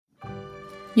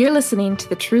You're listening to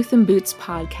the Truth in Boots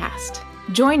podcast.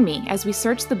 Join me as we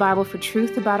search the Bible for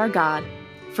truth about our God,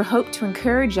 for hope to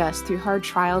encourage us through hard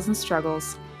trials and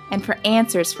struggles, and for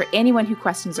answers for anyone who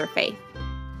questions our faith.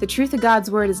 The truth of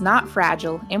God's Word is not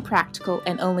fragile, impractical,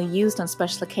 and only used on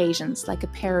special occasions like a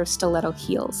pair of stiletto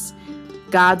heels.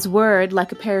 God's Word,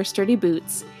 like a pair of sturdy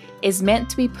boots, is meant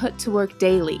to be put to work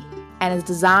daily and is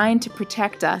designed to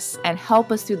protect us and help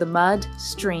us through the mud,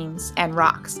 streams, and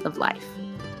rocks of life.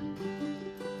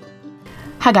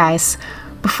 Hi guys,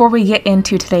 before we get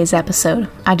into today's episode,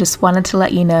 I just wanted to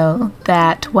let you know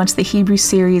that once the Hebrew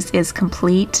series is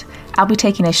complete, I'll be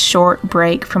taking a short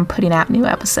break from putting out new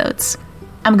episodes.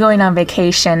 I'm going on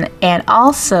vacation and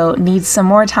also need some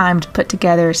more time to put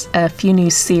together a few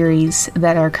new series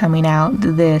that are coming out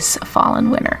this fall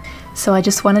and winter. So I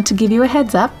just wanted to give you a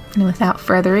heads up, and without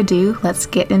further ado, let's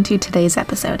get into today's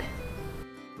episode.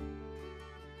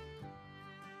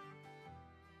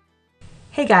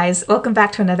 Hey guys, welcome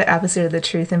back to another episode of the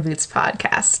Truth in Boots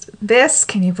podcast. This,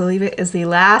 can you believe it, is the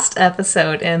last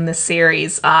episode in the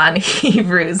series on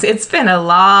Hebrews. It's been a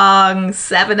long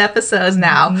 7 episodes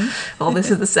now. Well,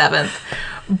 this is the 7th.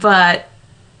 But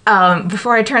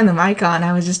before I turned the mic on,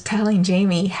 I was just telling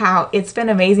Jamie how it's been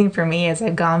amazing for me as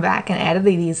I've gone back and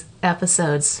edited these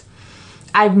episodes.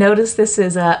 I've noticed this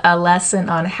is a lesson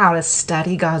on how to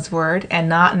study God's Word and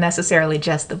not necessarily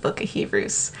just the book of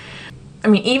Hebrews. I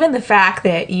mean, even the fact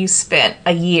that you spent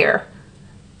a year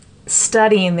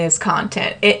studying this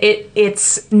content,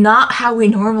 it's not how we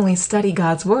normally study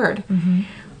God's Word.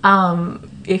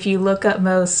 If you look up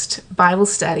most Bible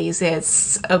studies,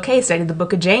 it's, okay, study the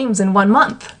book of James in 1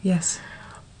 month. Yes.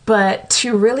 But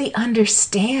to really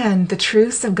understand the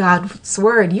truths of God's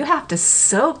Word, you have to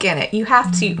soak in it. You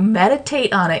have to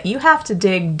meditate on it. You have to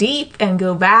dig deep and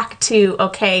go back to,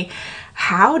 okay,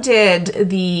 how did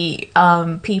the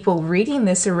people reading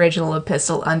this original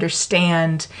epistle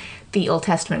understand the Old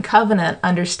Testament covenant,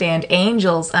 understand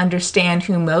angels, understand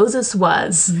who Moses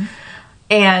was?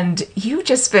 And you've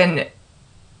just been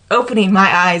opening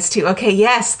my eyes to, okay,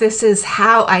 yes, this is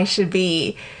how I should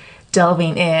be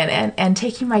delving in and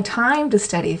taking my time to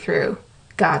study through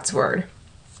God's Word.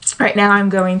 Right now I'm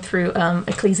going through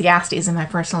Ecclesiastes in my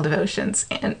personal devotions,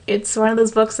 and it's one of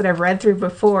those books that I've read through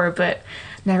before, but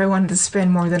never wanted to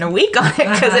spend more than a week on it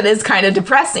because it is kind of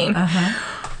depressing.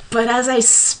 But as I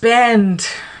spend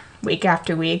week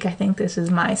after week, I think this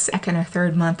is my 2nd or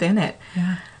 3rd month in it,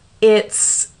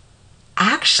 it's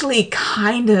actually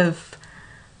kind of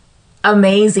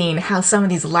amazing how some of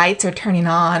these lights are turning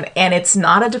on, and it's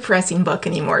not a depressing book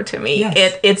anymore to me.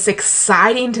 It's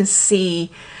exciting to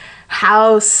see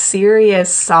how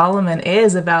serious Solomon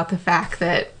is about the fact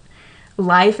that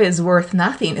life is worth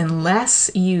nothing unless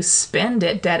you spend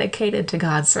it dedicated to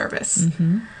God's service.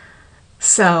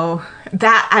 So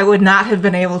that I would not have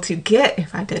been able to get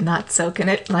if I did not soak in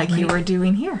it like you were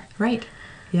doing here. Right.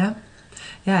 Yeah.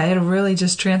 Yeah, it'll really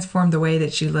just transform the way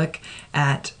that you look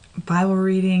at Bible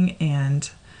reading and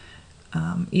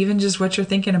even just what you're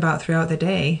thinking about throughout the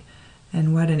day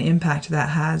and what an impact that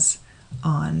has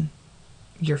on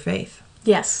your faith.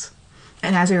 Yes.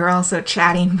 And as we were also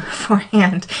chatting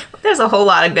beforehand, there's a whole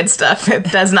lot of good stuff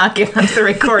that does not get onto the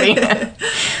recording.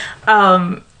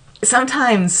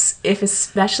 Sometimes,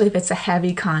 especially if it's a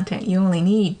heavy content, you only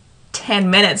need 10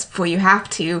 minutes before you have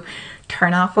to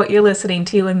turn off what you're listening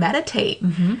to and meditate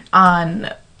on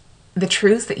the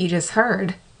truths that you just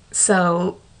heard.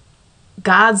 So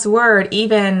God's Word,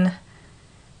 even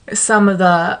some of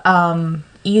the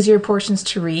easier portions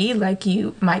to read, like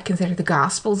you might consider the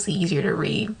Gospels easier to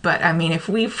read. But I mean, if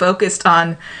we focused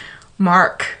on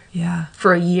Mark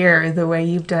for a year the way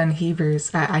you've done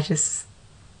Hebrews, I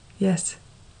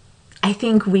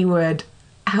think we would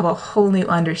have a whole new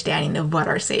understanding of what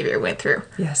our Savior went through.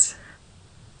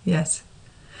 Yes.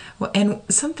 Well, and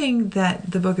something that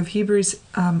the book of Hebrews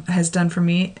has done for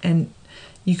me, and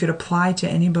you could apply to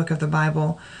any book of the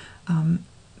Bible,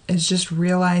 is just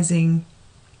realizing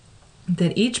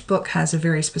that each book has a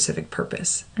very specific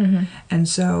purpose. And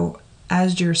so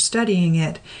as you're studying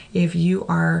it, if you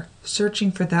are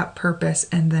searching for that purpose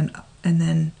and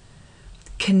then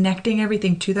connecting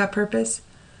everything to that purpose,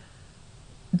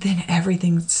 then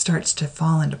everything starts to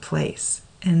fall into place.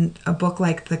 And a book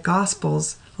like the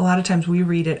Gospels, a lot of times we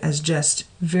read it as just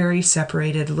very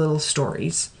separated little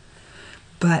stories.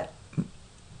 But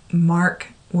Mark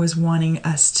was wanting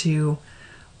us to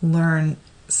learn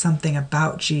something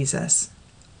about Jesus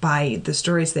by the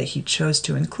stories that he chose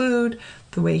to include,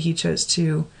 the way he chose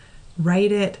to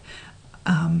write it,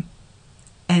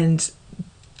 and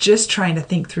just trying to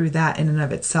think through that in and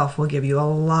of itself will give you a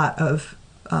lot of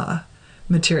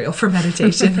material for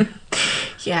meditation.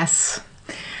 Yes.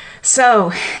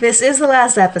 So, this is the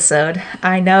last episode.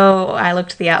 I know I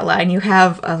looked at the outline. You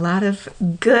have a lot of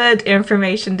good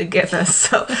information to give us.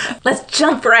 So, let's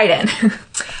jump right in.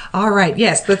 All right.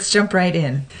 Yes, let's jump right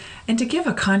in. And to give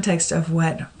a context of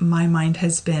what my mind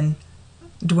has been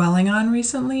dwelling on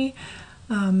recently,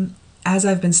 as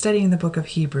I've been studying the book of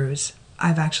Hebrews,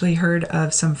 I've actually heard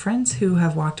of some friends who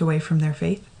have walked away from their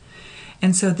faith.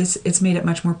 And so it's made it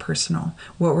much more personal.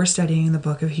 What we're studying in the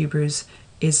book of Hebrews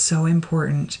is so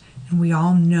important. And we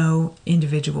all know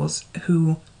individuals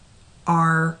who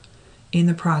are in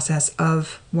the process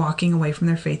of walking away from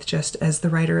their faith, just as the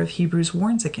writer of Hebrews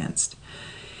warns against.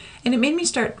 And it made me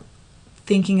start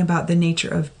thinking about the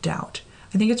nature of doubt.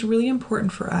 I think it's really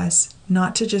important for us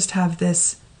not to just have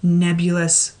this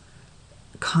nebulous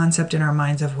concept in our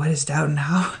minds of what is doubt and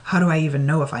how do I even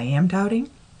know if I am doubting?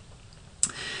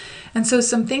 And so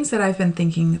some things that I've been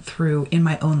thinking through in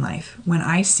my own life, when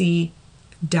I see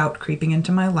doubt creeping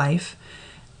into my life,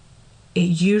 it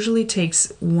usually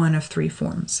takes one of three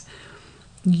forms.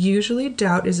 Usually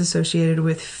doubt is associated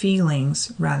with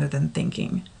feelings rather than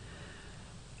thinking.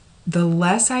 The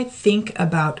less I think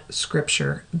about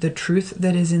Scripture, the truth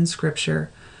that is in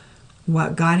Scripture,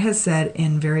 what God has said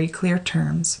in very clear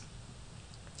terms,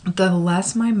 the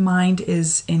less my mind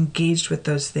is engaged with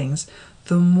those things,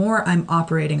 the more I'm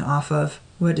operating off of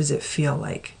what does it feel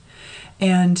like.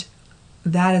 And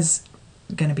that is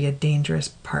going to be a dangerous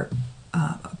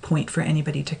point for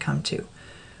anybody to come to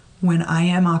when I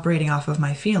am operating off of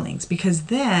my feelings, because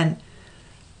then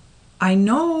I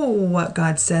know what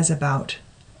God says about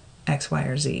X, Y,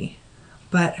 or Z,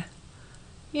 but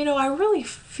I really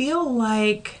feel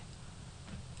like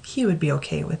He would be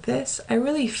okay with this. I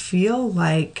really feel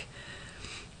like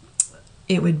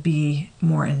it would be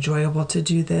more enjoyable to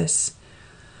do this.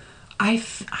 I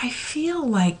feel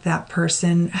like that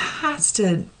person has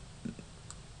to,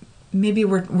 maybe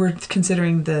we're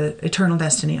considering the eternal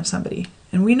destiny of somebody,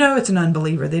 and we know it's an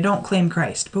unbeliever. They don't claim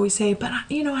Christ, but we say, but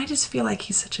I just feel like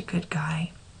he's such a good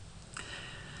guy.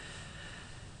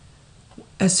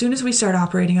 As soon as we start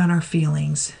operating on our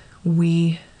feelings,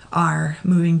 we are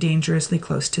moving dangerously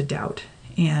close to doubt.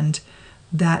 And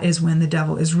that is when the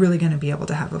devil is really going to be able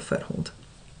to have a foothold.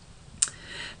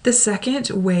 The second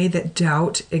way that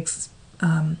doubt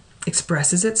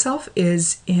expresses itself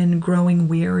is in growing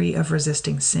weary of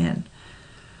resisting sin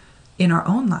in our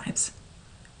own lives.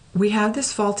 We have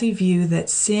this faulty view that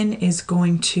sin is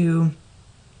going to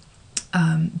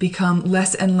become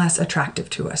less and less attractive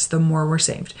to us the more we're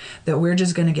saved, that we're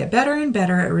just going to get better and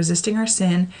better at resisting our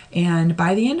sin, and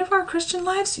by the end of our Christian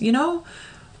lives,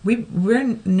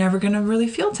 we're never going to really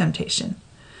feel temptation.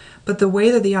 But the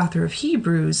way that the author of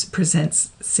Hebrews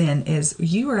presents sin is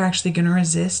you are actually going to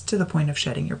resist to the point of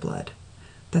shedding your blood.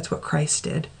 That's what Christ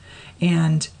did.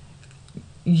 And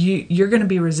you're going to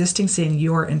be resisting sin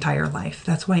your entire life.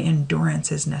 That's why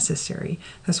endurance is necessary.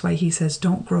 That's why he says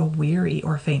don't grow weary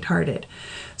or faint-hearted.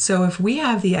 So if we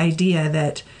have the idea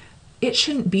that it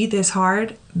shouldn't be this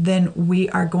hard, then we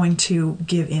are going to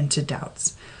give in to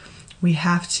doubts. We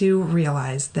have to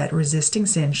realize that resisting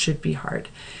sin should be hard.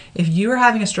 If you are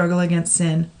having a struggle against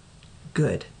sin,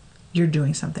 good. You're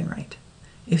doing something right.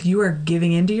 If you are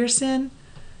giving into your sin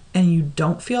and you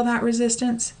don't feel that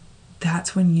resistance,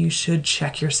 that's when you should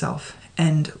check yourself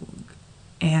and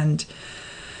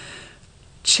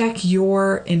check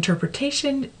your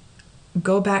interpretation.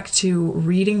 Go back to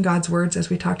reading God's words, as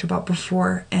we talked about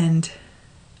before, and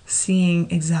seeing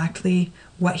exactly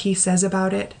what he says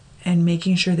about it and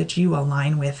making sure that you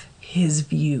align with his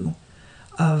view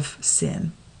of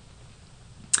sin.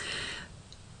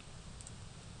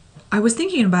 I was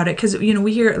thinking about it because,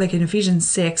 we hear, like in Ephesians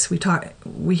 6,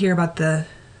 we hear about the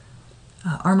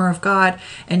armor of God,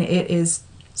 and it is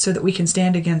so that we can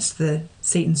stand against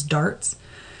Satan's darts.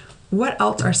 What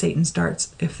else are Satan's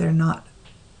darts if they're not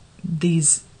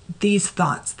these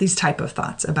thoughts, these type of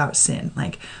thoughts about sin?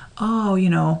 Like,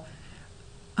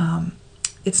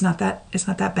 it's not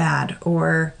that bad,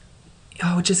 or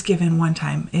just give in one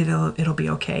time, it'll be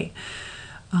okay.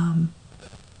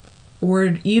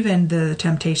 Or even the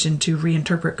temptation to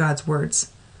reinterpret God's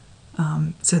words,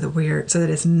 so that we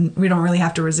don't really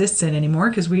have to resist sin anymore,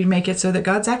 because we make it so that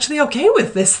God's actually okay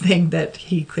with this thing that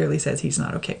he clearly says he's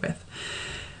not okay with.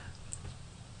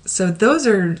 So those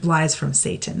are lies from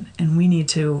Satan, and we need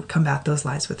to combat those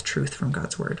lies with truth from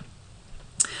God's word.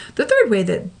 The third way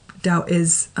that doubt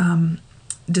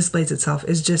displays itself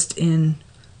is just in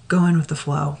going with the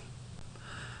flow.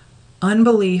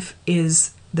 Unbelief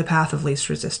is the path of least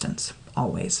resistance,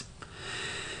 always.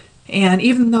 And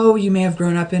even though you may have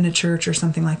grown up in a church or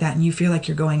something like that and you feel like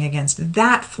you're going against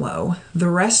that flow, the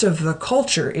rest of the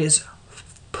culture is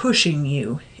pushing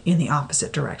you in the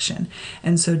opposite direction.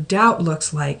 And so doubt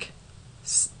looks like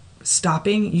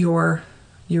stopping your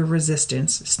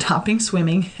resistance, stopping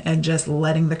swimming, and just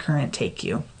letting the current take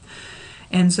you.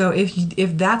 And so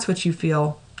if that's what you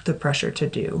feel the pressure to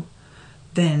do,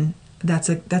 then that's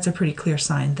a pretty clear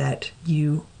sign that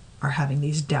you are having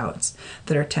these doubts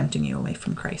that are tempting you away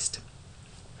from Christ.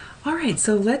 All right,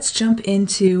 so let's jump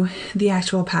into the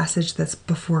actual passage that's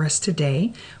before us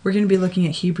today. We're going to be looking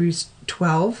at Hebrews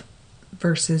 12,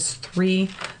 verses 3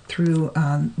 through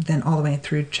then all the way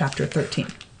through chapter 13.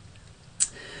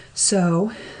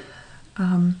 So,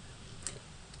 to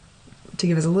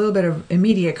give us a little bit of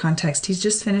immediate context, he's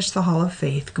just finished the Hall of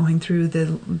Faith, going through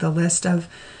the list of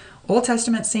Old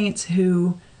Testament saints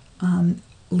who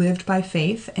lived by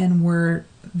faith and were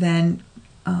then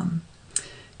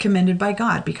commended by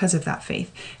God because of that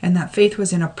faith. And that faith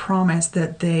was in a promise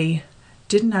that they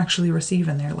didn't actually receive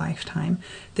in their lifetime.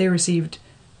 They received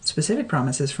specific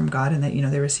promises from God, and that,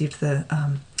 they received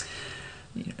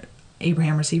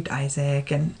Abraham received Isaac,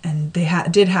 and they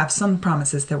did have some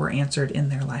promises that were answered in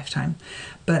their lifetime.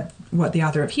 But what the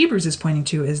author of Hebrews is pointing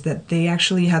to is that they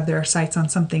actually had their sights on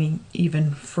something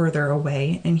even further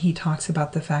away, and he talks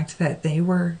about the fact that they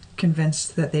were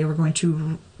convinced that they were going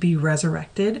to be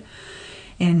resurrected.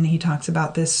 And he talks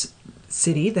about this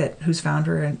city whose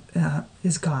founder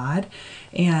is God.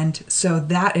 And so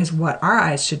that is what our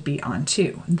eyes should be on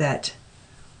too, that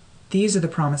these are the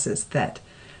promises that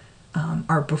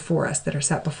are before us, that are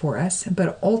set before us,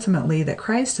 but ultimately that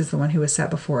Christ is the one who is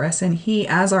set before us, and he,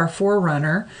 as our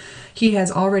forerunner, he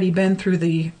has already been through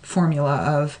the formula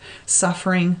of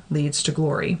suffering leads to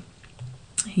glory.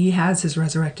 He has his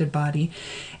resurrected body,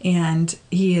 and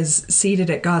he is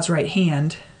seated at God's right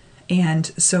hand. And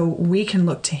so we can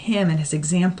look to him and his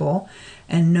example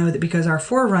and know that because our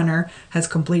forerunner has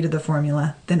completed the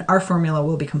formula, then our formula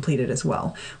will be completed as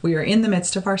well. We are in the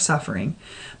midst of our suffering,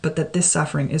 but that this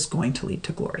suffering is going to lead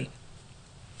to glory.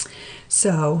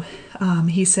 So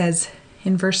he says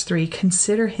in verse 3,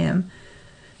 "Consider him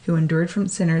who endured from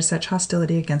sinners such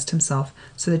hostility against himself,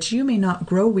 so that you may not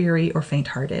grow weary or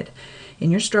faint-hearted.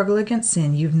 In your struggle against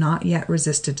sin, you've not yet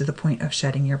resisted to the point of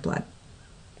shedding your blood."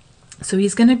 So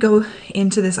he's going to go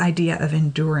into this idea of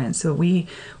endurance. So we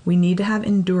need to have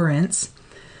endurance.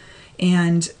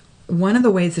 And one of the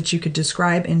ways that you could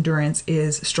describe endurance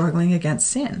is struggling against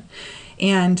sin.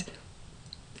 And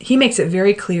he makes it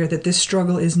very clear that this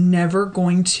struggle is never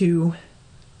going to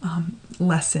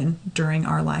lessen during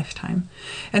our lifetime.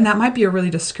 And that might be a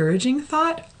really discouraging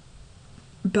thought,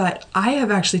 but I have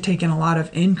actually taken a lot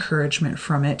of encouragement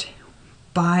from it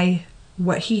by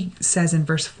what he says in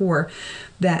verse 4,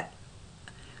 that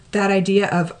idea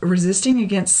of resisting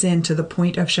against sin to the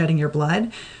point of shedding your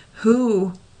blood.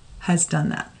 Who has done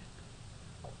that?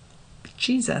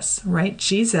 Jesus, right?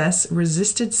 Jesus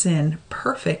resisted sin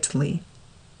perfectly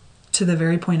to the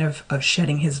very point of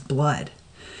shedding his blood.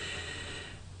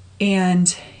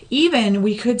 And even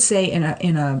we could say in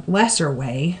a lesser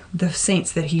way, the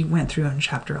saints that he went through in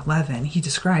chapter 11, he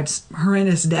describes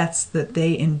horrendous deaths that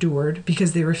they endured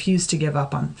because they refused to give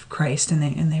up on Christ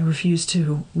and they refused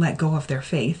to let go of their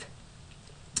faith.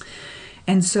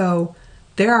 And so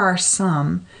there are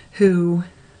some who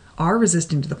are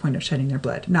resisting to the point of shedding their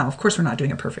blood. Now, of course, we're not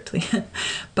doing it perfectly,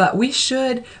 but we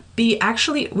should be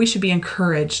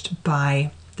encouraged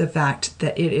by the fact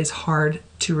that it is hard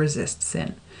to resist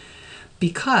sin,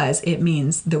 because it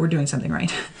means that we're doing something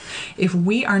right. If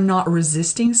we are not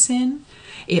resisting sin,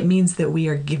 it means that we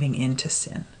are giving in to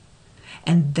sin.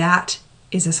 And that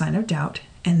is a sign of doubt,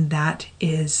 and that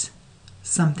is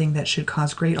something that should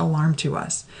cause great alarm to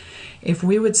us. If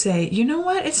we would say, you know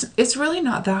what, it's really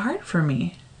not that hard for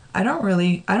me. I don't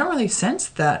really sense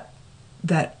that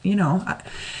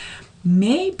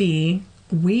maybe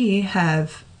we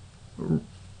have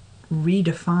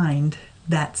redefined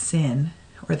that sin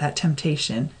or that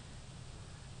temptation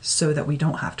so that we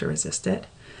don't have to resist it.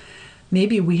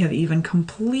 Maybe we have even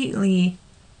completely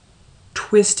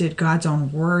twisted God's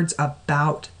own words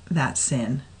about that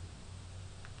sin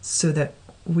so that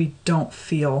we don't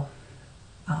feel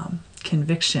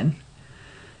conviction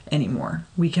anymore.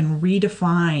 We can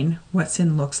redefine what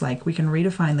sin looks like. We can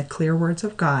redefine the clear words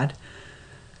of God.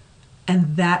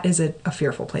 And that is a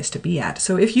fearful place to be at.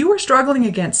 So if you are struggling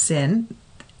against sin,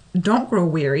 don't grow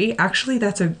weary. Actually,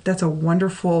 that's a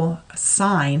wonderful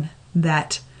sign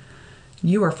that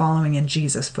you are following in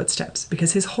Jesus' footsteps,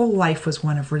 because his whole life was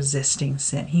one of resisting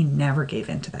sin. He never gave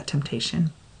in to that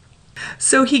temptation.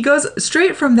 So he goes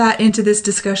straight from that into this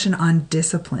discussion on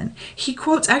discipline. He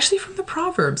quotes actually from the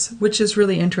Proverbs, which is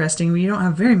really interesting. We don't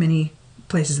have very many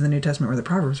places in the New Testament where the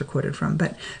Proverbs are quoted from,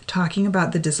 but talking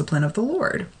about the discipline of the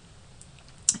Lord.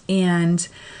 And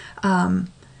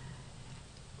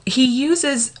he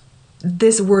uses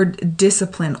this word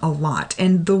discipline a lot.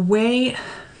 And the way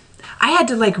I had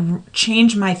to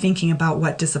change my thinking about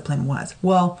what discipline was.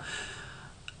 Well,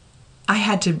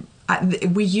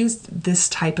 we used this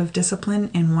type of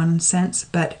discipline in one sense,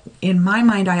 but in my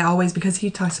mind, because he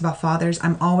talks about fathers,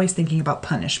 I'm always thinking about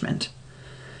punishment,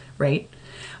 right?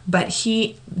 But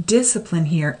discipline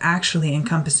here actually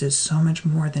encompasses so much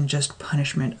more than just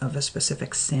punishment of a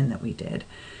specific sin that we did.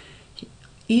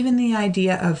 Even the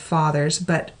idea of fathers,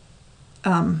 but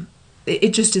it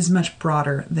just is much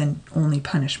broader than only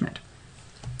punishment.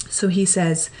 So he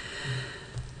says,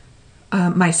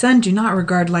 my son, do not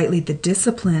regard lightly the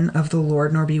discipline of the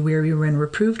Lord, nor be weary when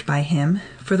reproved by him.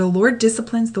 For the Lord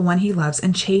disciplines the one he loves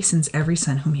and chastens every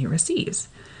son whom he receives.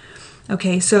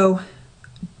 Okay, so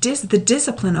the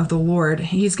discipline of the Lord,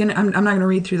 I'm not going to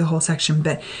read through the whole section,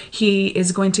 but he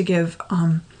is going to give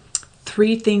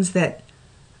 3 things that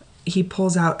he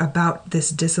pulls out about this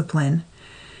discipline.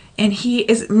 And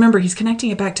remember, he's connecting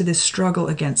it back to this struggle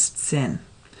against sin.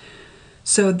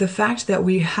 So the fact that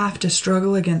we have to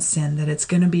struggle against sin, that it's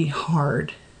going to be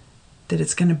hard, that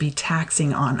it's going to be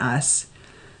taxing on us,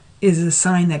 is a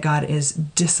sign that God is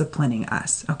disciplining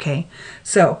us, okay?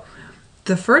 So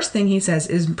the first thing he says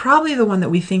is probably the one that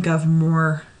we think of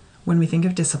more when we think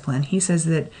of discipline. He says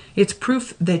that it's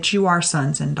proof that you are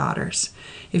sons and daughters.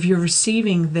 If you're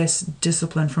receiving this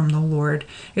discipline from the Lord,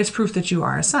 it's proof that you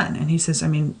are a son. And he says,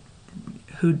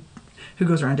 who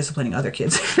goes around disciplining other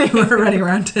kids who are running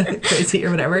around crazy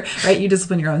or whatever, right? You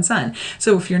discipline your own son.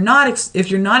 So if you're not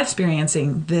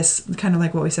experiencing this, kind of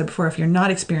like what we said before, if you're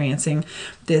not experiencing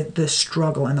the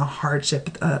struggle and the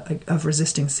hardship of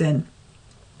resisting sin,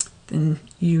 then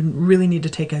you really need to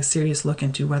take a serious look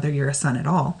into whether you're a son at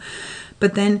all.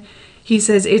 But then he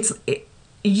says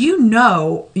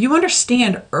you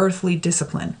understand earthly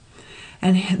discipline.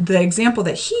 And the example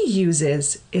that he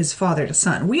uses is father to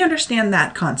son. We understand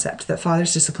that concept, that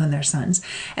fathers discipline their sons,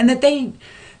 and that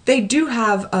they do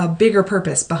have a bigger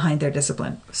purpose behind their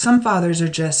discipline. Some fathers are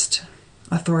just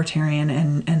authoritarian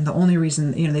and the only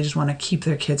reason, they just want to keep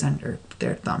their kids under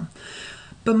their thumb.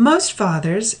 But most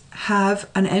fathers have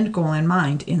an end goal in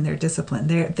mind in their discipline.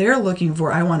 They're looking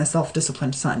for, I want a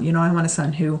self-disciplined son. I want a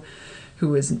son who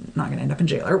is not going to end up in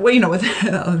jail. Or,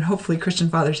 hopefully Christian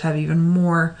fathers have even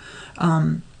more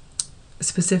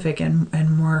specific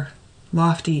and more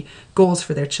lofty goals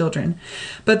for their children.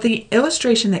 But the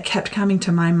illustration that kept coming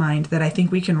to my mind that I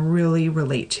think we can really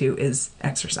relate to is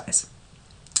exercise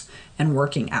and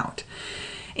working out.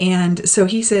 And so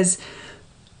he says,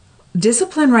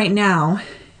 discipline right now,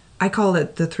 I call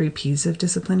it the 3 P's of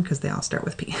discipline because they all start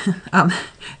with P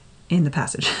in the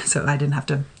passage. So I didn't have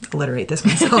to alliterate this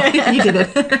myself. He did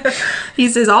it. He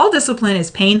says, all discipline is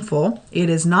painful. It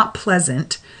is not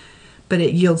pleasant, but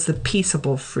it yields the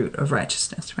peaceable fruit of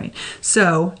righteousness, right?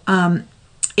 So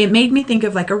it made me think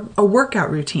of like a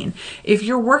workout routine. If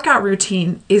your workout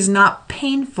routine is not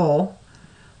painful,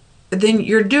 then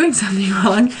you're doing something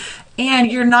wrong and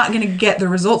you're not going to get the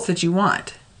results that you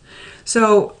want.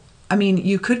 So,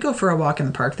 you could go for a walk in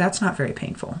the park. That's not very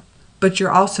painful. But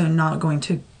you're also not going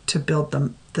to build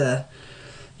the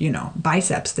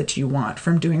biceps that you want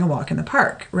from doing a walk in the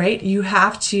park, right? You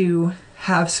have to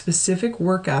have specific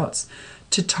workouts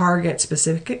to target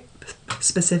specific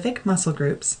muscle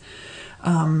groups.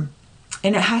 And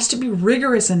it has to be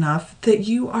rigorous enough that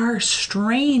you are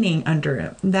straining under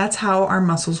it. That's how our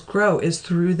muscles grow, is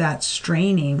through that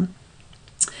straining.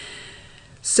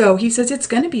 So he says it's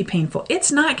going to be painful.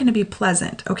 It's not going to be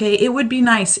pleasant, okay? It would be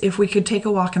nice if we could take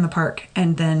a walk in the park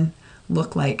and then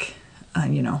look like, a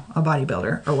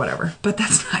bodybuilder or whatever. But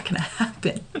that's not going to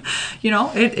happen.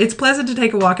 It's pleasant to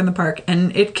take a walk in the park,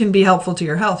 and it can be helpful to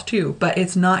your health too. But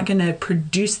it's not going to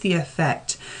produce the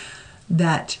effect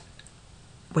that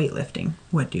weightlifting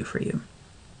would do for you.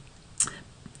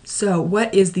 So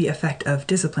what is the effect of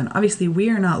discipline? Obviously, we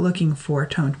are not looking for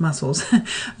toned muscles,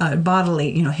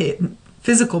 bodily,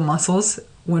 physical muscles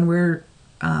when we're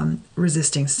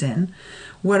resisting sin.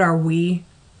 What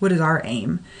is our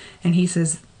aim? And he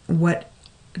says what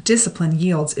discipline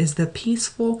yields is the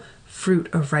peaceful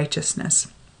fruit of righteousness.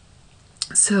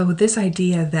 So this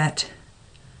idea that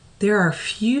there are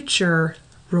future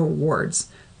rewards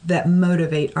that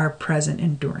motivate our present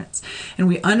endurance. And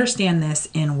we understand this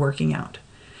in working out.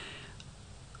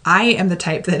 I am the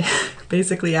type that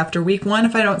basically after week 1,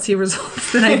 if I don't see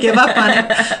results, then I give up on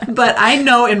it. But I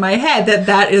know in my head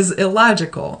that is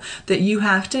illogical, that you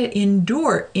have to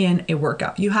endure in a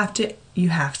workout. You have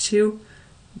to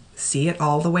see it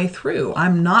all the way through.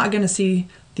 I'm not going to see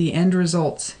the end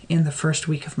results in the first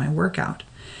week of my workout.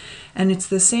 And it's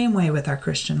the same way with our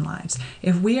Christian lives.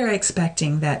 If we are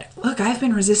expecting that, look, I've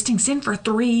been resisting sin for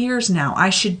 3 years now, I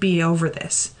should be over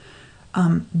this,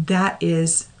 that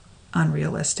is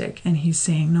unrealistic. And he's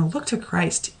saying, no, look to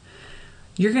Christ.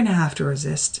 You're going to have to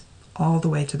resist all the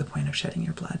way to the point of shedding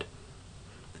your blood.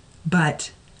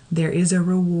 But there is a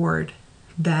reward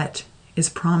that is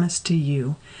promised to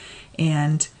you,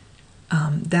 and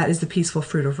that is the peaceful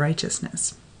fruit of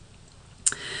righteousness.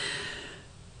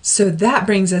 So that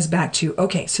brings us back to,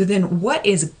 okay, so then what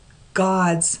is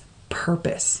God's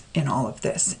purpose in all of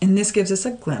this? And this gives us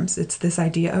a glimpse. It's this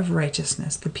idea of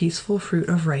righteousness, the peaceful fruit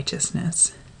of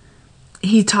righteousness.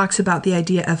 He talks about the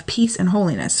idea of peace and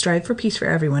holiness. Strive for peace for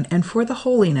everyone and for the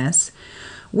holiness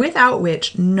without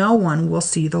which no one will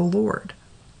see the Lord.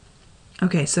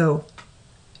 Okay, so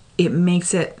it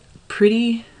makes it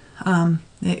pretty,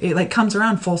 it like comes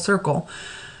around full circle.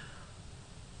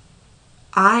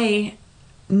 I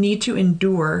need to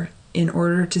endure in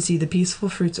order to see the peaceful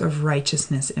fruits of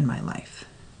righteousness in my life.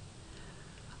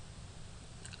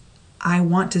 I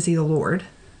want to see the Lord.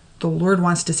 The Lord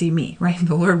wants to see me, right?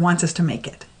 The Lord wants us to make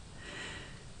it.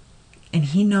 And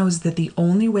he knows that the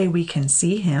only way we can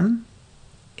see him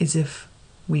is if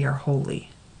we are holy.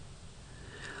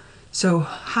 So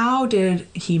how did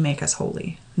he make us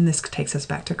holy? And this takes us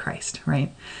back to Christ,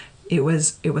 right? It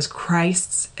was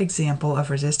Christ's example of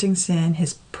resisting sin,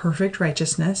 his perfect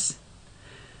righteousness,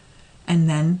 and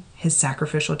then his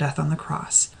sacrificial death on the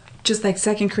cross. Just like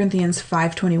 2 Corinthians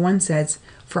 5:21 says,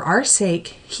 for our sake,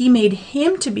 he made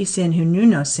him to be sin who knew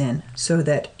no sin, so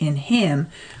that in him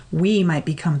we might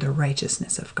become the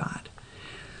righteousness of God.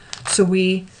 So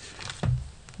we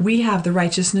have the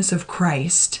righteousness of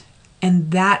Christ,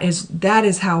 and that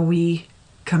is how we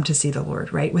come to see the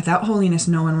Lord, right? Without holiness,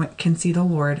 no one can see the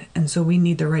Lord. And so we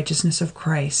need the righteousness of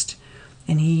Christ.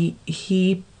 And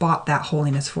he bought that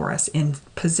holiness for us. And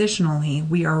positionally,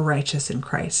 we are righteous in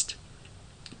Christ.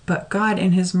 But God,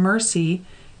 in his mercy,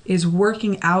 is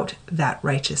working out that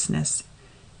righteousness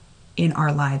in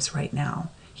our lives right now.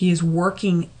 He is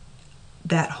working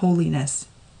that holiness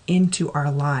into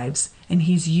our lives. And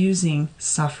he's using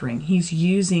suffering. He's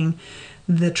using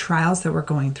the trials that we're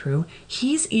going through.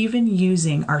 He's even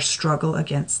using our struggle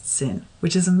against sin,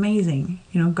 which is amazing.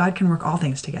 You know, God can work all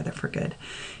things together for good.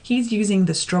 He's using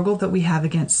the struggle that we have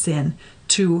against sin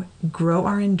to grow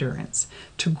our endurance,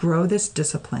 to grow this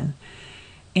discipline,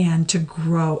 and to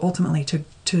grow, ultimately,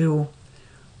 to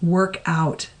work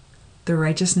out the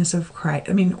righteousness of Christ.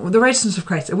 I mean, the righteousness of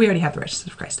Christ, we already have the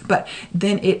righteousness of Christ, but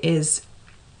then it is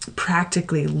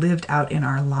practically lived out in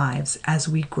our lives as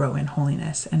we grow in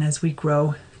holiness and as we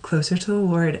grow closer to the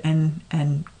Lord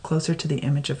and closer to the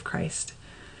image of Christ.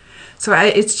 So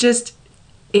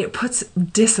it puts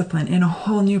discipline in a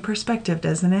whole new perspective,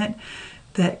 doesn't it?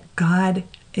 That God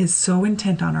is so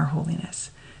intent on our holiness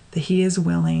that he is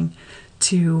willing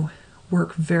to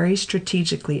work very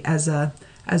strategically as a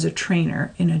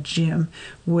trainer in a gym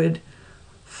would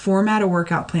format a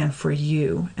workout plan for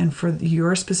you and for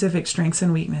your specific strengths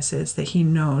and weaknesses that he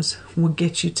knows will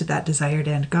get you to that desired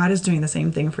end. God is doing the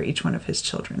same thing for each one of his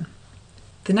children.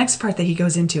 The next part that he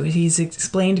goes into is he's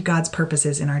explained God's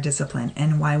purposes in our discipline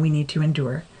and why we need to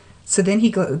endure. So then he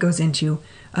goes into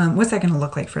what's that going to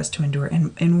look like for us to endure.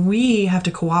 And we have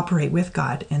to cooperate with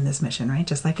God in this mission, right?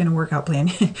 Just like in a workout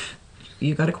plan.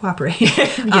 You got to cooperate.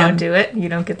 You don't do it, you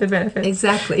don't get the benefits.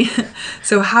 Exactly.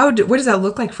 So what does that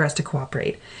look like for us to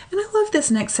cooperate? And I love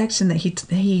this next section that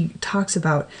he talks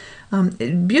about.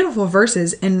 Beautiful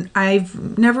verses, and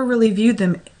I've never really viewed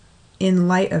them in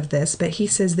light of this, but he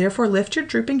says, therefore lift your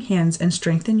drooping hands and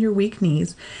strengthen your weak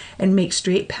knees and make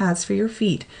straight paths for your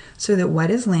feet, so that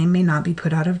what is lame may not be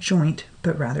put out of joint,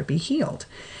 but rather be healed.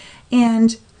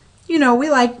 And, you know,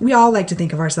 we all like to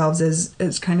think of ourselves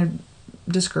as kind of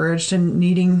discouraged and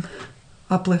needing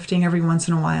uplifting every once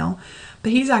in a while.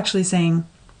 But he's actually saying,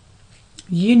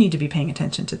 you need to be paying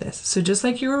attention to this. So just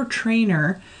like your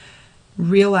trainer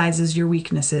realizes your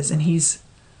weaknesses and he's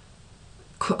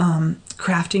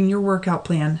crafting your workout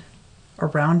plan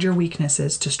around your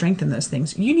weaknesses to strengthen those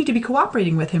things, you need to be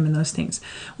cooperating with him in those things,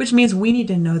 which means we need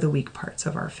to know the weak parts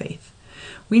of our faith.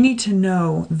 We need to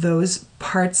know those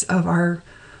parts of our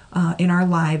in our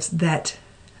lives that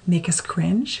make us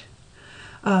cringe.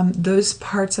 Those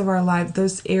parts of our life,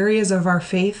 those areas of our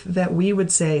faith that we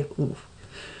would say, ooh,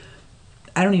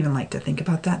 I don't even like to think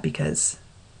about that because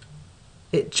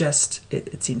it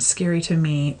seems scary to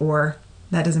me, or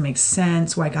that doesn't make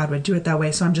sense why God would do it that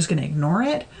way, so I'm just going to ignore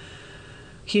it.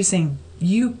 He's saying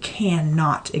you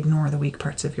cannot ignore the weak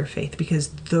parts of your faith, because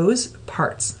those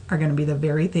parts are going to be the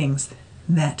very things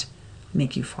that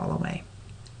make you fall away.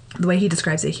 The way he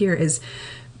describes it here is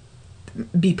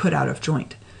be put out of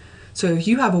joint. So if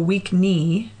you have a weak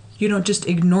knee, you don't just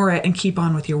ignore it and keep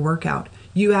on with your workout.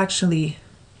 You actually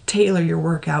tailor your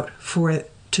workout for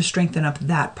it to strengthen up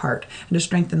that part and to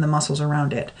strengthen the muscles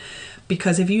around it.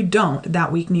 Because if you don't,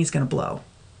 that weak knee is going to blow.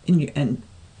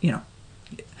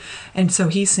 And so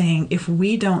he's saying, if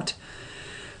we don't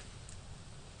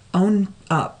own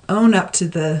up to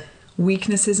the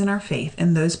weaknesses in our faith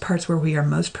and those parts where we are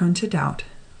most prone to doubt,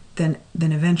 then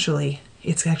eventually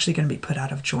it's actually going to be put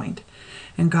out of joint.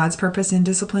 And God's purpose in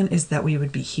discipline is that we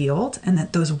would be healed and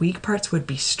that those weak parts would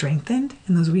be strengthened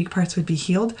and those weak parts would be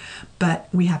healed, but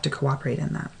we have to cooperate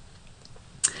in that.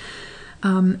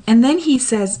 And then he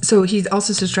says, so he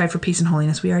also says strive for peace and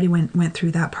holiness. We already went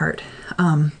through that part.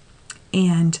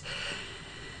 And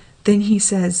then he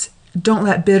says, don't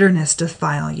let bitterness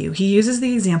defile you. He uses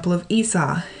the example of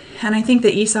Esau. And I think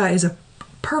that Esau is a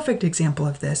perfect example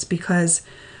of this because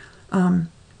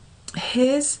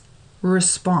his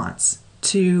response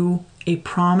to a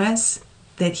promise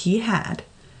that he had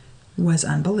was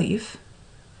unbelief.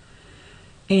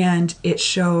 And it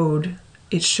showed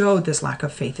this lack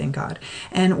of faith in God.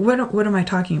 And what am I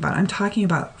talking about? I'm talking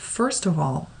about, first of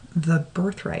all, the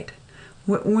birthright.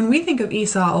 When we think of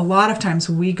Esau, a lot of times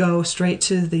we go straight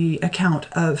to the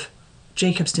account of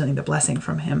Jacob stealing the blessing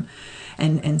from him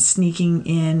and sneaking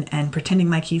in and pretending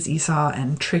like he's Esau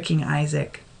and tricking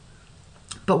Isaac.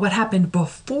 But what happened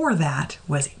before that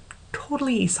was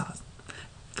totally Esau's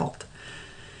fault.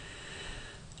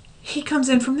 He comes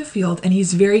in from the field and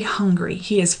he's very hungry.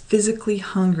 He is physically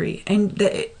hungry. And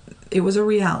it was a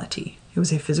reality. It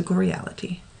was a physical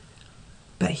reality.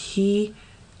 But he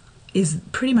is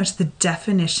pretty much the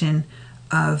definition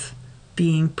of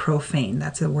being profane.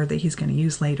 That's a word that he's going to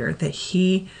use later. That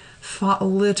he thought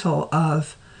little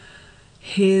of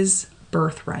his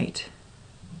birthright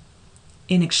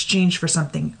in exchange for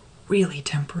something really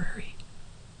temporary.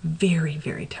 Very,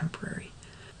 very temporary.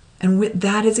 And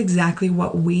that is exactly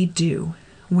what we do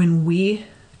when we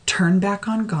turn back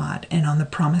on God and on the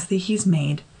promise that he's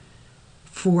made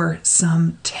for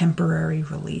some temporary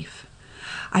relief.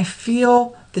 I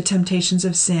feel the temptations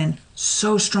of sin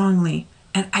so strongly,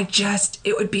 and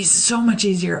it would be so much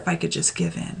easier if I could just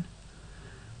give in.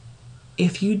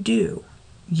 If you do,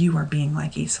 you are being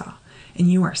like Esau,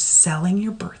 and you are selling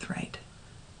your birthright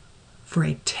for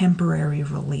a temporary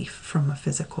relief from a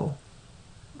physical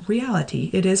reality.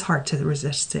 It is hard to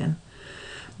resist sin,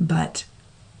 but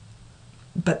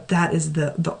that is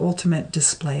the ultimate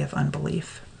display of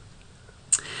unbelief.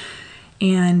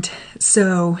 And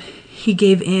so he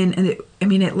gave in, and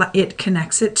it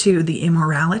connects it to the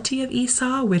immorality of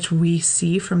Esau, which we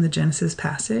see from the Genesis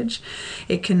passage.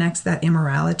 It connects that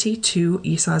immorality to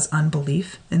Esau's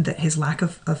unbelief and that his lack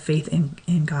of faith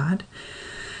in God.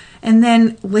 And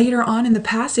then later on in the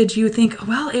passage, you think,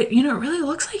 well, it really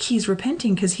looks like he's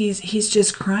repenting because he's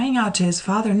just crying out to his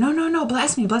father, no,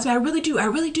 bless me. I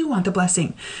really do want the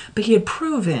blessing. But he had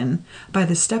proven by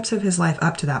the steps of his life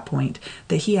up to that point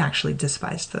that he actually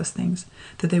despised those things,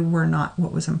 that they were not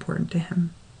what was important to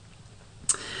him.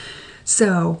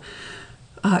 So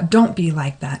don't be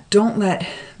like that. Don't let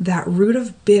that root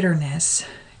of bitterness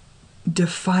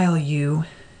defile you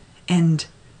and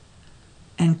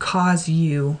cause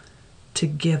you to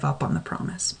give up on the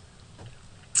promise.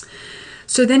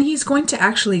 So then he's going to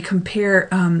actually compare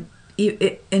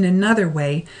in another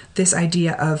way this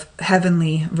idea of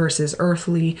heavenly versus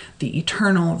earthly, the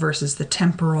eternal versus the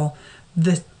temporal,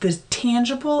 the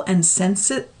tangible and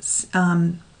senses,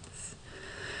 having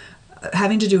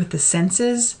to do with the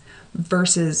senses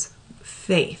versus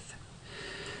faith.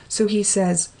 So he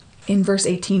says in verse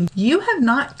 18, "You have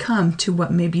not come to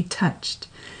what may be touched,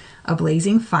 a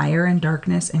blazing fire and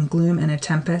darkness and gloom and a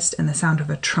tempest and the sound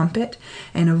of a trumpet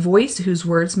and a voice whose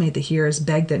words made the hearers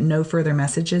beg that no further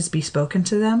messages be spoken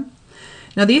to them."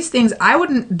 Now these things, I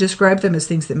wouldn't describe them as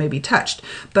things that may be touched,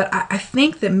 but I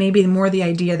think that maybe more the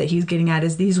idea that he's getting at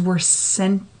is these were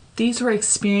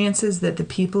experiences that the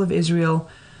people of Israel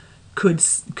could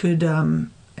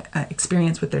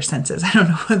experience with their senses. I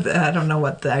don't know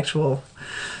what the actual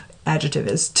adjective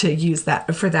is to use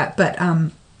that for that, but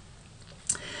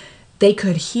they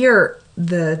could hear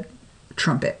the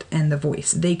trumpet and the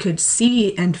voice. They could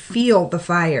see and feel the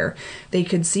fire. They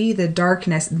could see the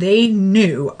darkness. They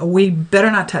knew, we better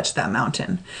not touch that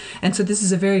mountain. And so this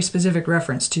is a very specific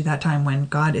reference to that time when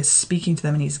God is speaking to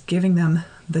them and he's giving them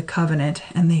the covenant,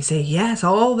 and they say, yes,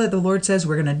 all that the Lord says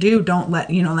we're going to do, don't let,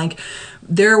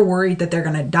 they're worried that they're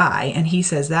going to die. And he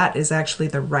says that is actually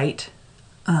the right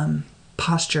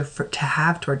posture to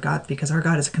have toward God, because our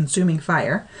God is a consuming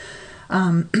fire.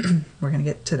 We're going to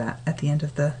get to that at the end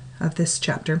of this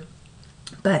chapter.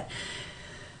 But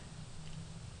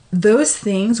those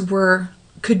things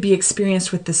could be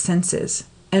experienced with the senses.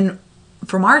 And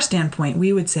from our standpoint,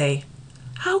 we would say,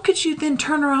 how could you then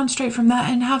turn around straight from that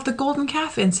and have the golden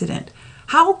calf incident?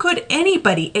 How could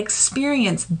anybody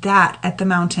experience that at the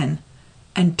mountain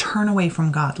and turn away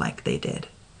from God like they did?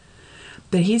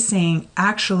 But he's saying,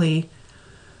 actually,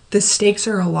 the stakes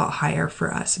are a lot higher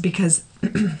for us, because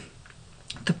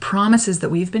the promises that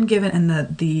we've been given and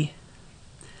the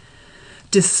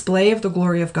display of the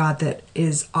glory of God that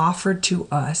is offered to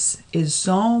us is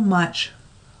so much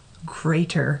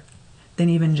greater than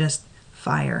even just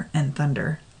fire and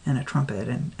thunder and a trumpet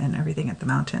and everything at the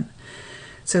mountain.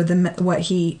 So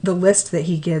the list that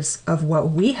he gives of what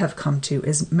we have come to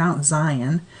is Mount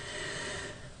Zion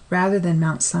rather than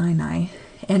Mount Sinai,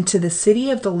 and to the city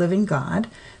of the living God,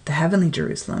 the heavenly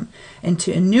Jerusalem, and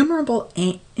to innumerable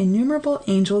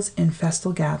angels in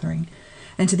festal gathering,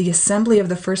 and to the assembly of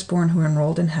the firstborn who are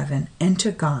enrolled in heaven, and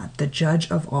to God, the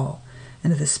judge of all,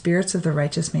 and to the spirits of the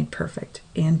righteous made perfect,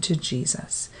 and to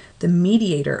Jesus, the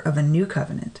mediator of a new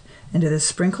covenant, and to the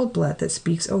sprinkled blood that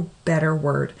speaks a better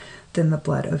word than the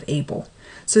blood of Abel.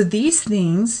 So these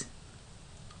things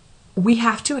we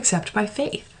have to accept by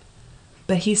faith.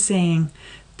 But he's saying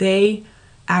they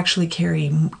actually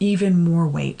carry even more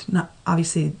weight. Not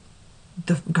obviously,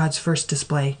 God's first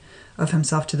display of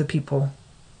himself to the people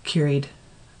carried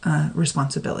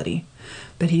responsibility.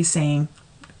 But he's saying,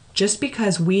 just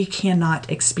because we cannot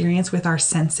experience with our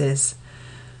senses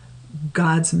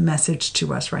God's message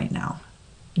to us right now,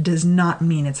 does not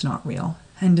mean it's not real,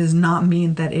 and does not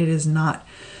mean that it is not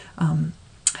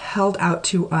held out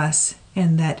to us,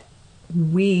 and that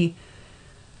we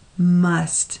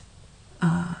must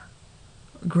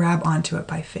grab onto it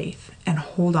by faith and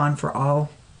hold on for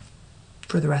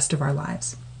the rest of our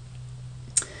lives.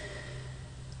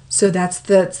 So that's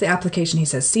the application. He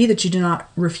says, see that you do not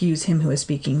refuse him who is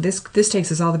speaking. This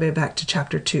takes us all the way back to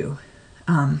chapter 2,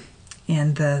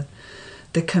 and the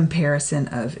comparison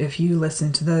of, if you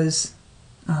listen to those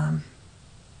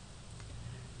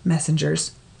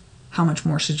messengers, how much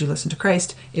more should you listen to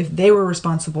Christ? If they were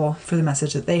responsible for the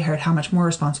message that they heard, how much more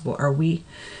responsible are we?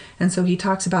 And so he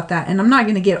talks about that. And I'm not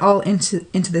going to get all into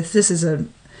this. This is a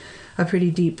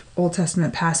pretty deep Old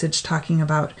Testament passage talking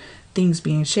about things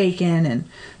being shaken, and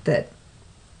that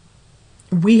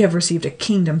we have received a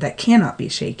kingdom that cannot be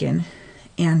shaken.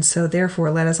 And so therefore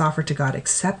let us offer to God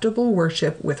acceptable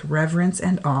worship with reverence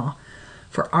and awe,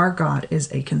 for our God is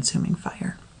a consuming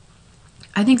fire.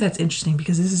 I think that's interesting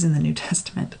because this is in the New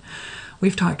Testament.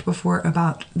 We've talked before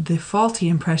about the faulty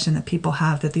impression that people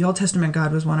have that the Old Testament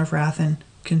God was one of wrath and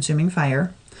consuming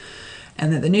fire,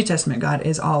 and that the New Testament God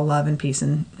is all love and peace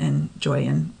and joy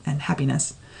and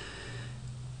happiness.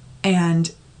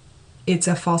 And it's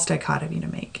a false dichotomy to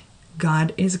make.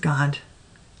 God is God,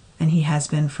 and he has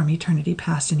been from eternity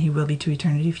past, and he will be to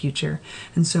eternity future.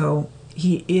 And so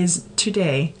he is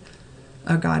today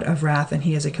a God of wrath, and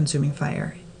he is a consuming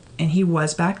fire. And he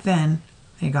was back then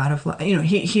a God of love.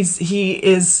 He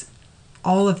is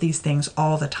all of these things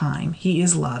all the time. He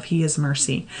is love. He is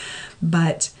mercy.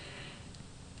 But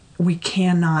we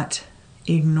cannot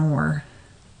ignore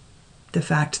the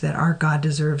fact that our God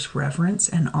deserves reverence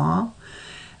and awe.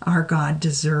 Our God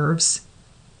deserves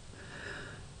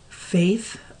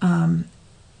faith, and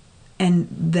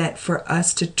that for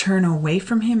us to turn away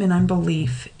from him in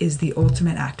unbelief is the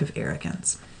ultimate act of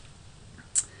arrogance.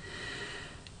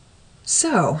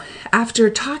 So, after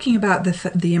talking about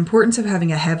the importance of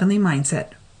having a heavenly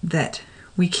mindset, that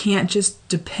we can't just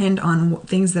depend on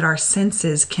things that our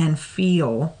senses can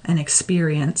feel and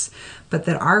experience, but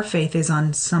that our faith is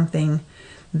on something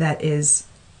that is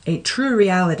a true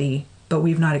reality, but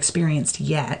we've not experienced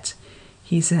yet,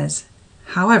 he says,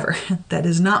 however, that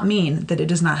does not mean that it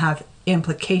does not have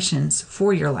implications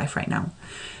for your life right now.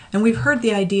 And we've heard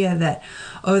the idea that,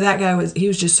 that guy was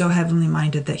just so heavenly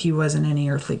minded that he wasn't any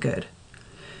earthly good.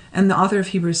 And the author of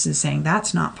Hebrews is saying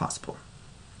that's not possible.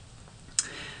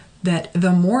 That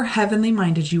the more heavenly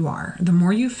minded you are, the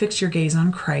more you fix your gaze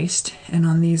on Christ and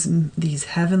on these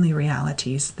heavenly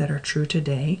realities that are true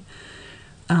today,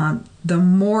 the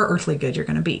more earthly good you're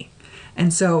going to be.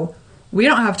 And so we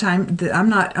don't have time. I'm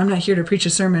not here to preach a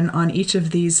sermon on each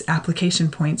of these application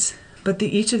points, but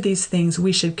each of these things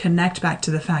we should connect back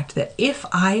to the fact that if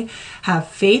I have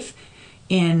faith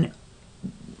in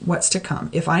what's to come,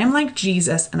 if I am like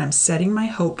Jesus and I'm setting my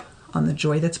hope on the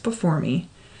joy that's before me,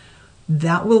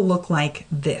 that will look like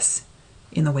this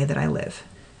in the way that I live.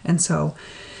 And so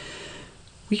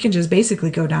we can just basically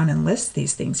go down and list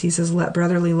these things. He says, let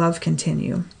brotherly love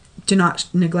continue. Do not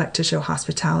neglect to show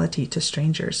hospitality to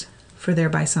strangers, for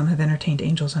thereby some have entertained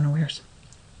angels unawares.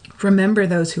 Remember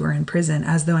those who are in prison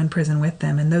as though in prison with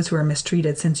them, and those who are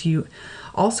mistreated, since you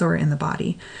also are in the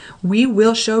body. We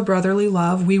will show brotherly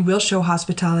love. We will show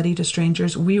hospitality to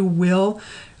strangers. We will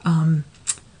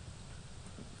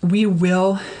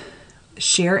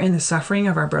share in the suffering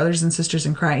of our brothers and sisters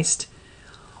in Christ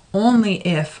only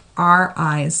if our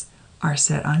eyes are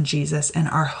set on Jesus and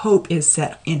our hope is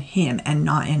set in him and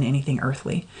not in anything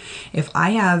earthly. If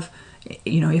I have,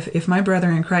 if my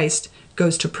brother in Christ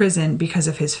goes to prison because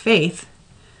of his faith,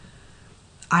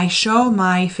 I show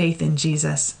my faith in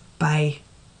Jesus by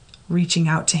reaching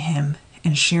out to him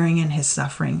and sharing in his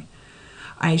suffering.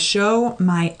 I show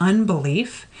my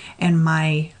unbelief and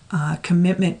my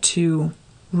commitment to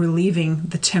relieving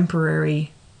the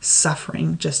temporary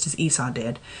suffering, just as Esau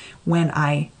did, when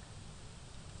I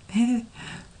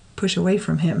push away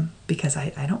from him, because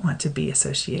I don't want to be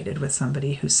associated with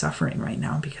somebody who's suffering right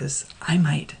now, because I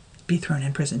might be thrown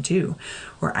in prison too,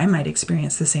 or I might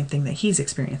experience the same thing that he's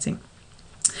experiencing.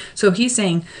 So he's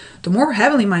saying, the more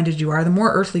heavenly minded you are, the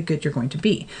more earthly good you're going to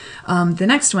be. The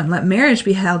next one, let marriage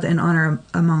be held in honor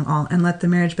among all, and let the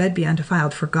marriage bed be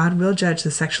undefiled, for God will judge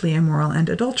the sexually immoral and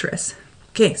adulterous.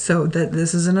 Okay, so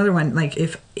this is another one. Like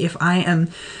if I am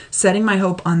setting my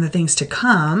hope on the things to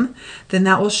come, then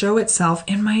that will show itself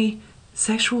in my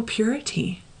sexual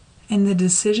purity and the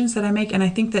decisions that I make. And I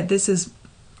think that this is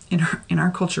in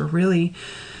our culture really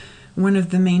one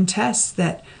of the main tests,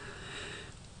 that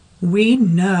we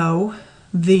know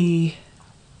the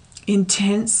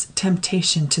intense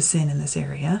temptation to sin in this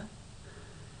area.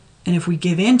 And if we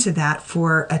give in to that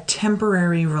for a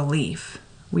temporary relief,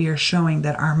 we are showing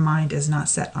that our mind is not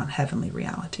set on heavenly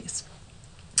realities.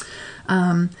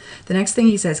 The next thing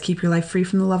he says, keep your life free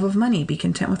from the love of money. Be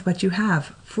content with what you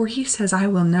have. For he says, I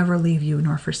will never leave you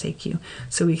nor forsake you.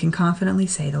 So we can confidently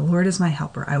say, the Lord is my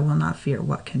helper. I will not fear.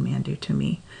 What can man do to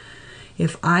me?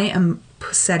 If I am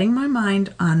setting my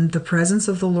mind on the presence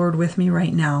of the Lord with me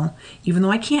right now, even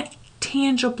though I can't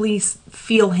tangibly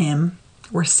feel him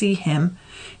or see him,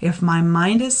 if my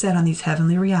mind is set on these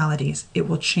heavenly realities, it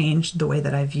will change the way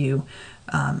that I view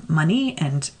money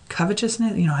and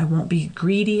covetousness. I won't be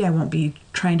greedy. I won't be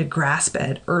trying to grasp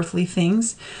at earthly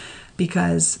things,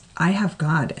 because I have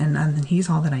God and he's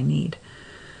all that I need.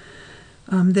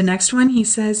 The next one he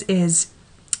says is,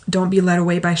 don't be led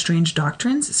away by strange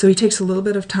doctrines. So he takes a little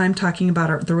bit of time talking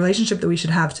about the relationship that we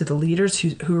should have to the leaders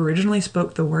who originally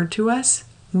spoke the word to us.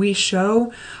 We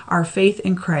show our faith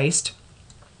in Christ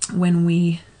when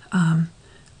we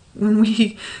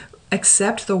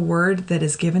accept the word that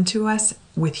is given to us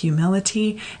with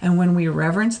humility, and when we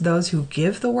reverence those who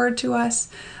give the word to us.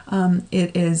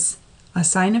 It is a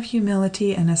sign of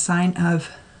humility and a sign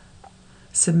of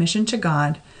submission to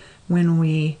God when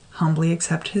we humbly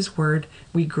accept his word,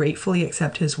 we gratefully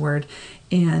accept his word,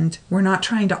 and we're not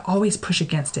trying to always push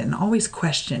against it and always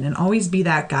question and always be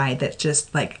that guy that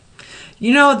just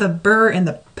the burr in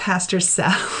the pastor's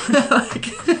saddle.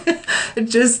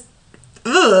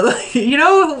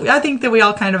 I think that we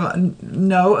all kind of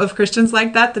know of Christians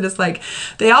like that it's like,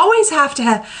 they always have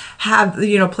to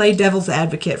have play devil's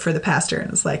advocate for the pastor.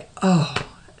 And it's like,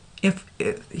 if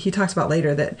he talks about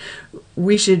later that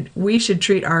we should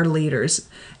treat our leaders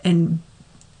and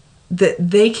that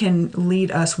they can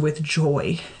lead us with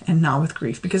joy and not with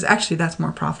grief, because actually that's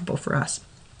more profitable for us.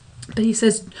 But he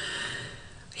says,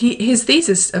 his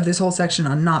thesis of this whole section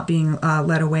on not being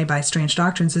led away by strange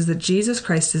doctrines is that Jesus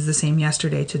Christ is the same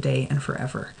yesterday, today, and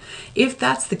forever. If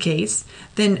that's the case,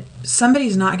 then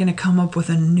somebody's not going to come up with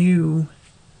a new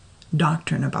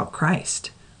doctrine about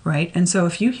Christ, right? And so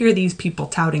if you hear these people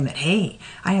touting that, hey,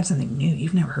 I have something new,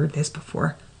 you've never heard this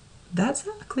before, that's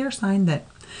a clear sign that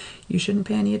you shouldn't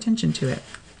pay any attention to it.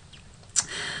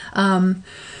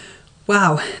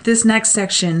 Wow, this next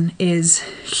section is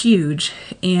huge,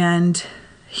 and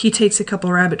he takes a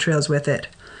couple rabbit trails with it.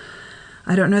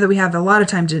 I don't know that we have a lot of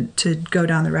time to go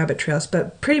down the rabbit trails,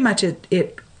 but pretty much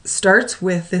it starts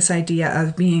with this idea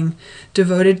of being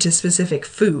devoted to specific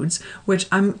foods, which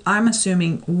I'm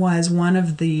assuming was one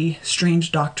of the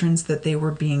strange doctrines that they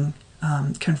were being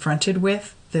confronted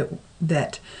with,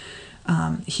 that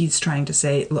he's trying to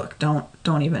say, look,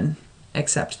 don't even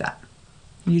accept that.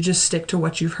 You just stick to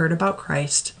what you've heard about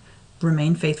Christ.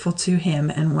 Remain faithful to him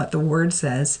and what the word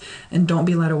says, and don't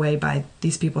be led away by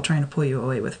these people trying to pull you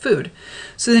away with food.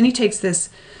 So then he takes this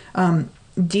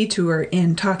detour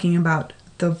in talking about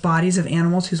the bodies of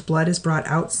animals whose blood is brought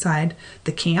outside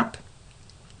the camp.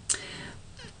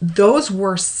 Those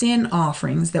were sin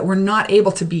offerings that were not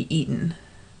able to be eaten.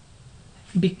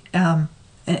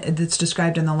 That's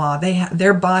described in the law.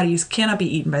 Their bodies cannot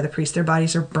be eaten by the priest. Their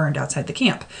bodies are burned outside the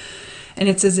camp. And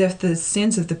it's as if the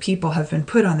sins of the people have been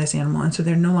put on this animal, and so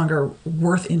they're no longer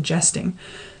worth ingesting.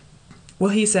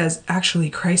 Well, he says, actually,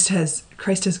 Christ has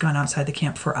gone outside the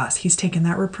camp for us. He's taken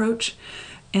that reproach.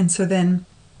 And so then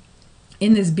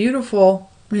in this beautiful,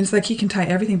 I mean, it's like he can tie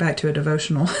everything back to a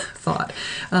devotional thought.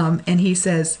 And he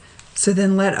says, so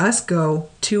then let us go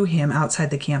to him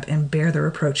outside the camp and bear the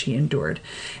reproach he endured.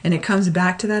 And it comes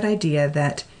back to that idea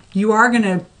that you are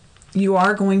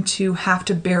going to have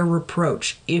to bear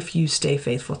reproach if you stay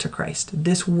faithful to Christ.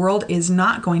 This world is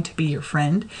not going to be your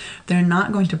friend. They're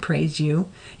not going to praise you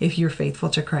if you're faithful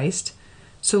to Christ.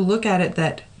 So look at it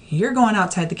that you're going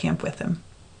outside the camp with him.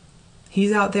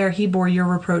 He's out there. He bore your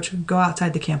reproach. Go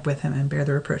outside the camp with him and bear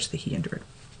the reproach that he endured.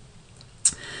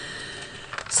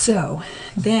 So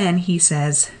then he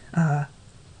says,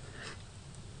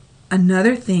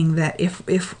 another thing, that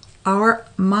if our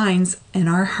minds and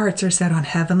our hearts are set on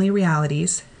heavenly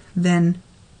realities, then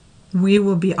we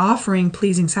will be offering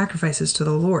pleasing sacrifices to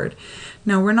the Lord.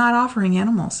 Now, we're not offering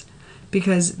animals,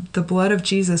 because the blood of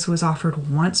Jesus was offered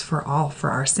once for all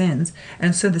for our sins.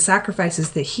 And so the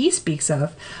sacrifices that he speaks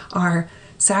of are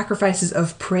sacrifices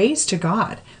of praise to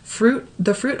God,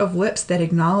 the fruit of lips that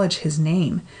acknowledge his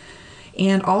name.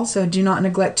 And also, do not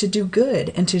neglect to do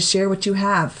good and to share what you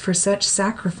have, for such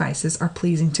sacrifices are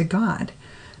pleasing to God.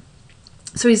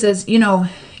 So he says,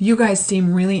 you guys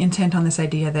seem really intent on this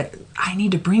idea that I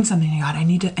need to bring something to God. I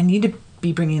need to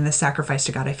be bringing this sacrifice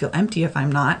to God. I feel empty if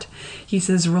I'm not. He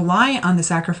says, rely on the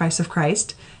sacrifice of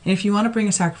Christ. And if you want to bring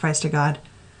a sacrifice to God,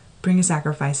 bring a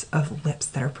sacrifice of lips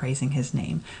that are praising his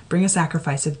name. Bring a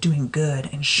sacrifice of doing good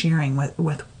and sharing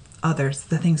with others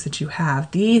the things that you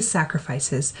have. These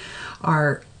sacrifices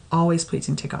are always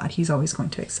pleasing to God. He's always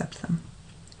going to accept them.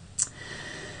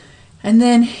 And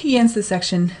then he ends the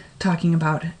section talking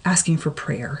about asking for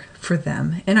prayer for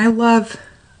them. And I love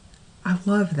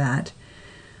that.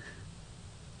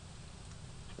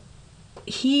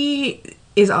 He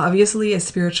is obviously a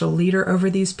spiritual leader over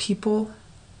these people,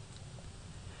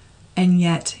 and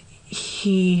yet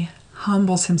he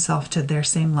humbles himself to their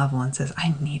same level and says,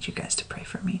 I need you guys to pray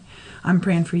for me. I'm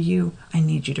praying for you. I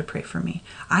need you to pray for me.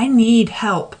 I need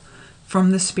help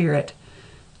from the Spirit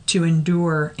to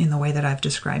endure in the way that I've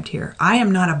described here. I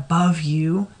am not above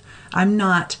you.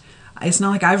 It's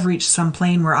not like I've reached some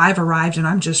plane where I've arrived and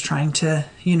I'm just trying to,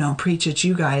 preach at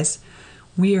you guys.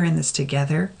 We are in this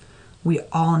together. We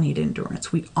all need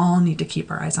endurance. We all need to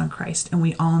keep our eyes on Christ, and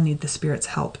we all need the Spirit's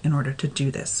help in order to do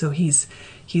this. So he's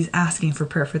asking for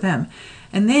prayer for them.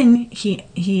 And then he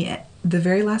the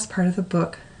very last part of the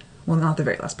book, well, not the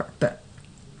very last part, but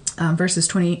verses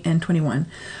 20 and 21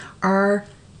 are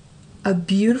a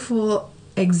beautiful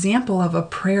example of a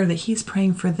prayer that he's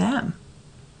praying for them.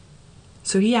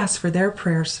 So he asks for their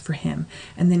prayers for him,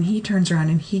 and then he turns around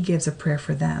and he gives a prayer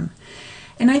for them.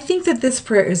 And I think that this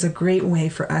prayer is a great way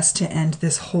for us to end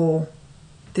this whole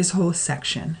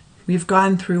section. We've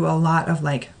gone through a lot of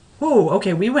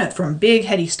we went from big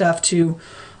heady stuff to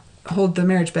hold the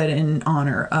marriage bed in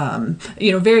honor,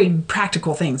 very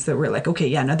practical things that we're like, okay,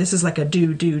 yeah, now this is like a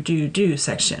do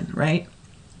section, right?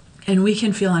 And we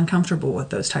can feel uncomfortable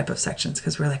with those type of sections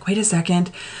because we're like, wait a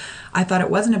second, I thought it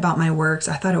wasn't about my works.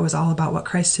 I thought it was all about what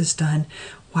Christ has done.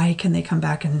 Why can they come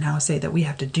back and now say that we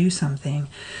have to do something?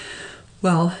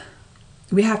 Well,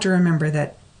 we have to remember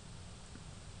that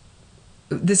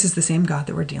this is the same God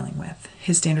that we're dealing with.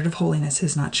 His standard of holiness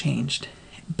has not changed,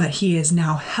 but he is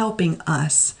now helping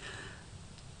us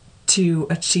to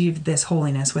achieve this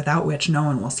holiness without which no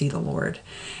one will see the Lord.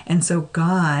 And so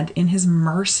God, in his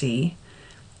mercy,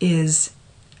 is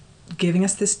giving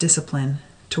us this discipline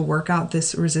to work out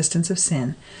this resistance of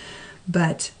sin.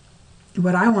 But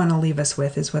what I want to leave us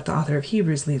with is what the author of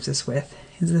Hebrews leaves us with,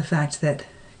 is the fact that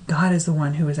God is the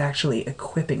one who is actually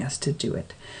equipping us to do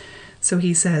it. So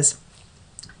he says,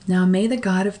 now may the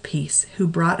God of peace, who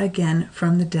brought again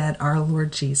from the dead our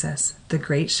Lord Jesus, the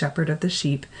great shepherd of the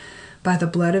sheep, by the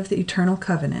blood of the eternal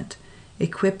covenant,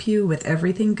 equip you with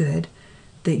everything good,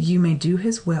 that you may do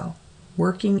his will,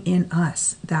 working in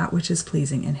us that which is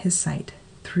pleasing in his sight,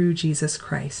 through Jesus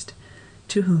Christ,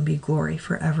 to whom be glory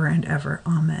forever and ever.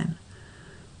 Amen.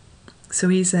 So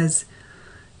he says,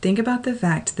 think about the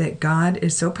fact that God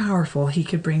is so powerful he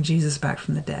could bring Jesus back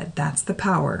from the dead. That's the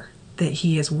power that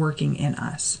he is working in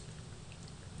us.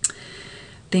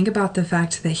 Think about the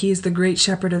fact that he is the great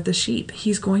shepherd of the sheep.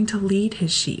 He's going to lead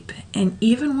his sheep. And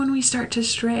even when we start to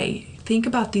stray, think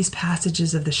about these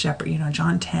passages of the shepherd,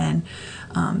 John 10,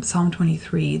 Psalm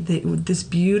 23, this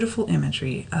beautiful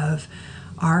imagery of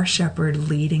our shepherd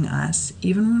leading us,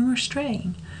 even when we're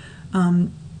straying.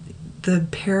 the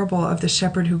parable of the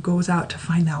shepherd who goes out to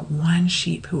find that one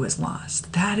sheep who is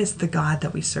lost. That is the God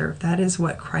that we serve. That is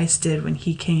what Christ did when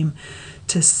he came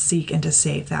to seek and to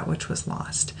save that which was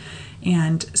lost.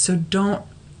 And so don't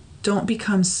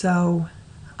become so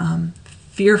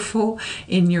fearful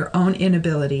in your own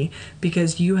inability,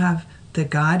 because you have the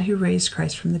God who raised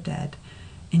Christ from the dead,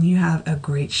 and you have a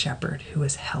great shepherd who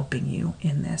is helping you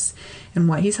in this. And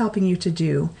what he's helping you to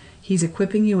do, he's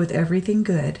equipping you with everything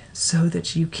good so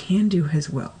that you can do his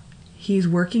will. He's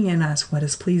working in us what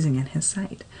is pleasing in his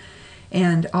sight.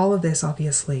 And all of this,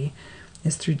 obviously,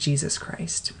 is through Jesus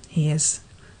Christ. He is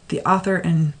the author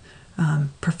and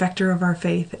perfecter of our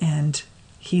faith, and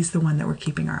he's the one that we're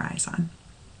keeping our eyes on.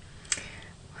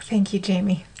 Thank you,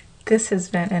 Jamie. This has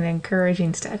been an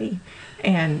encouraging study.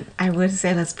 And I would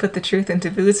say let's put the truth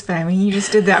into boots, but I mean, you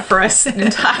just did that for us. The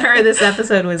entire this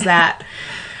episode was that.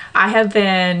 I have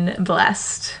been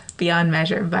blessed beyond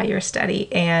measure by your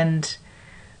study, and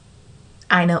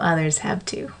I know others have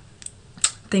too.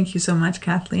 Thank you so much,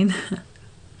 Kathleen.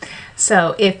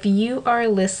 So if you are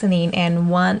listening and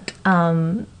want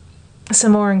some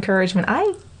more encouragement,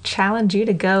 I challenge you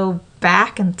to go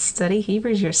back and study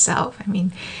Hebrews yourself. I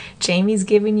mean, Jamie's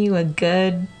giving you a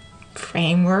good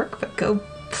framework, but go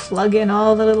plug in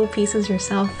all the little pieces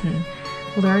yourself and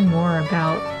learn more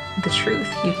about the truth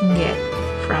you can get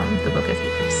from the book of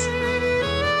Hebrews.